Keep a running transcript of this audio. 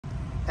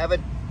have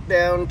it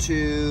down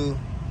to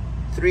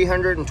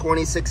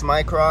 326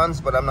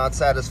 microns, but I'm not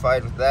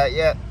satisfied with that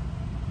yet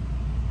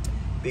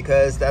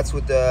because that's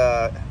with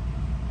the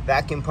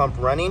vacuum pump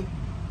running.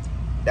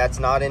 That's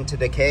not into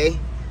decay,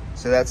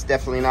 so that's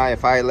definitely not.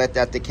 If I let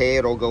that decay,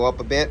 it'll go up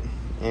a bit.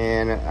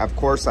 And of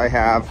course I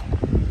have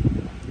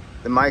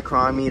the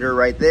micron meter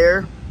right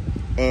there,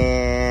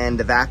 and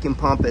the vacuum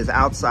pump is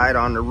outside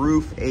on the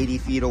roof, 80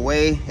 feet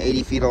away,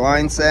 80 feet of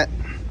line set.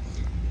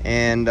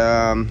 And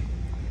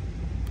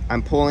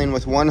I'm pulling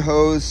with one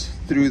hose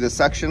through the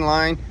suction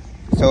line,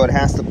 so it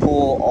has to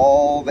pull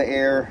all the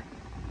air,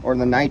 or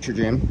the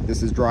nitrogen.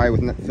 This is dry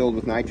with filled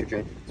with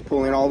nitrogen. It's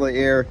pulling all the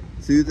air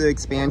through the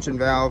expansion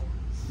valve,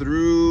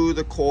 through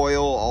the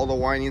coil, all the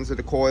windings of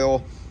the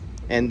coil,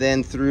 and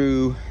then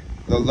through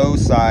the low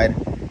side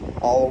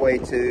all the way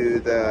to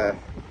the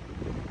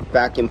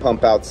vacuum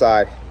pump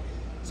outside.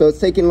 So it's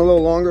taking a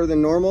little longer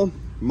than normal.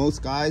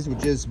 Most guys would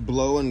just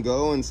blow and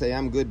go and say,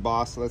 I'm good,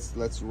 boss,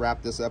 let's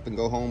wrap this up and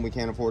go home, we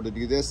can't afford to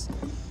do this.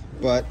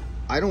 But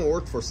I don't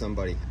work for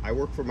somebody, I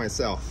work for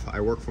myself, I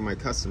work for my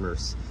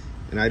customers,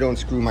 and I don't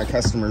screw my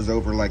customers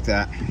over like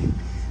that.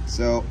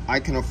 So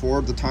I can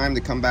afford the time to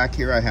come back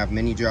here. I have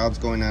many jobs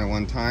going on at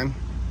one time,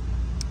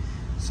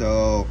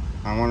 so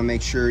I want to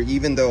make sure,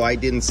 even though I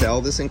didn't sell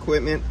this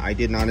equipment, I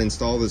did not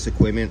install this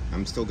equipment,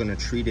 I'm still going to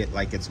treat it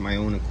like it's my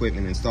own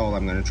equipment installed.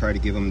 I'm going to try to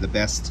give them the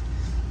best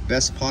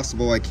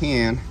possible I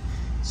can.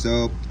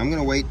 So I'm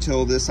going to wait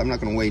till this, I'm not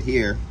going to wait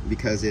here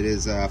because it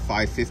is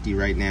 5:50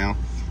 right now,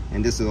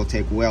 and this will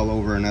take well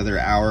over another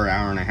hour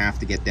and a half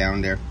to get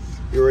down there.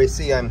 You already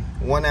see I'm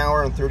 1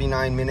 hour and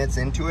 39 minutes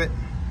into it.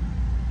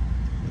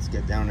 Let's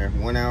get down there.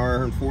 1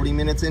 hour and 40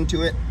 minutes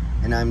into it,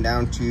 and I'm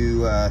down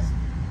to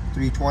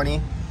 320.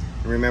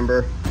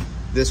 Remember,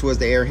 this was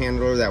the air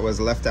handler that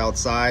was left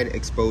outside,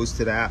 exposed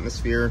to the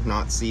atmosphere,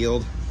 not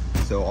sealed.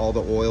 So all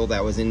the oil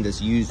that was in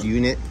this used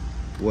unit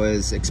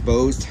was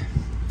exposed.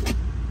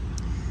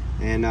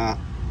 And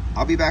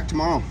I'll be back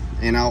tomorrow,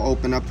 and I'll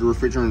open up the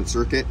refrigerant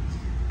circuit.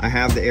 I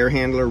have the air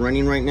handler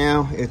running right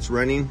now. It's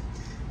running.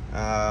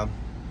 I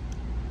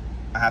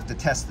have to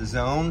test the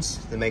zones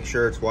to make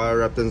sure it's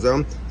wired up in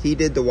zone. He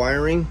did the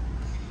wiring,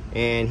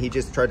 and he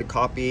just tried to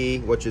copy,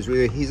 which is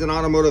really, he's an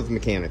automotive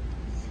mechanic.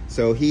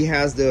 So he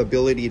has the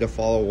ability to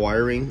follow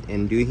wiring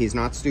and do, he's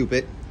not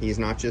stupid. He's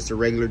not just a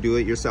regular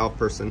do-it-yourself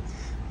person.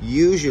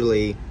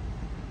 Usually,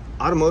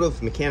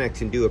 automotive mechanics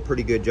can do a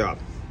pretty good job.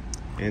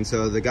 And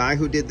so the guy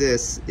who did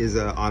this is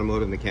an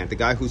automotive mechanic. The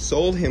guy who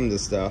sold him the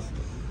stuff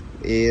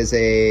is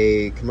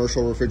a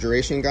commercial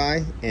refrigeration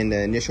guy, and the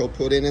initial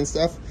put in and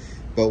stuff.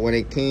 But when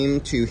it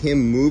came to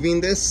him moving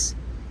this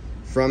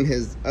from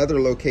his other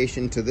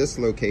location to this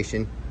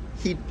location,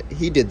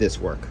 he did this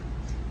work.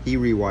 He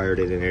rewired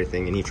it and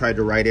everything, and he tried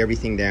to write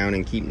everything down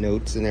and keep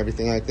notes and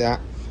everything like that.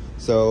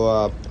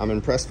 So I'm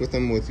impressed with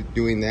him with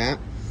doing that.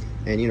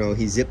 And you know,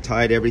 he zip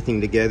tied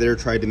everything together,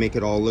 tried to make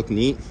it all look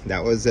neat.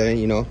 That was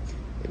you know,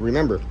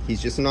 remember,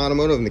 he's just an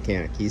automotive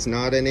mechanic. He's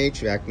not an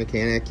HVAC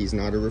mechanic, he's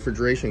not a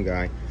refrigeration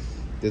guy.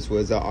 This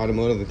was an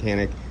automotive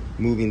mechanic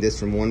moving this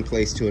from one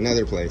place to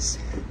another place.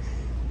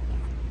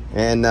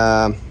 And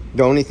the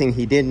only thing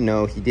he didn't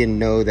know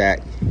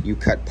that you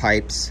cut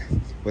pipes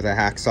with a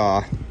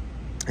hacksaw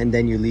and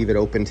then you leave it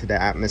open to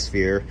the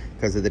atmosphere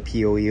because of the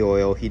POE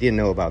oil. He didn't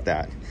know about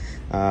that.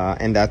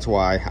 And that's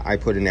why I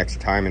put in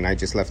extra time, and I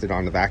just left it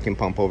on the vacuum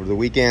pump over the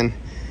weekend.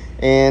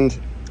 And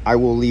I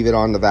will leave it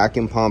on the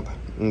vacuum pump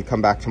and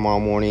come back tomorrow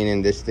morning,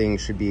 and this thing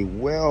should be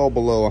well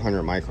below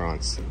 100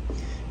 microns.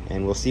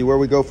 And we'll see where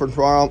we go for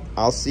tomorrow.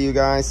 I'll see you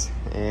guys,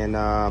 and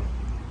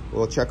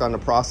we'll check on the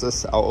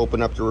process. I'll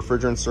open up the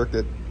refrigerant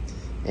circuit,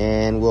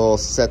 and we'll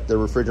set the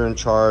refrigerant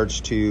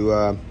charge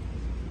to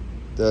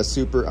the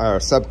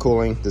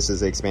subcooling. This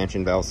is the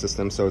expansion valve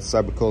system, so it's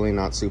subcooling,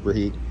 not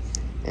superheat.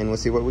 And we'll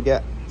see what we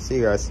get. See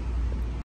you guys.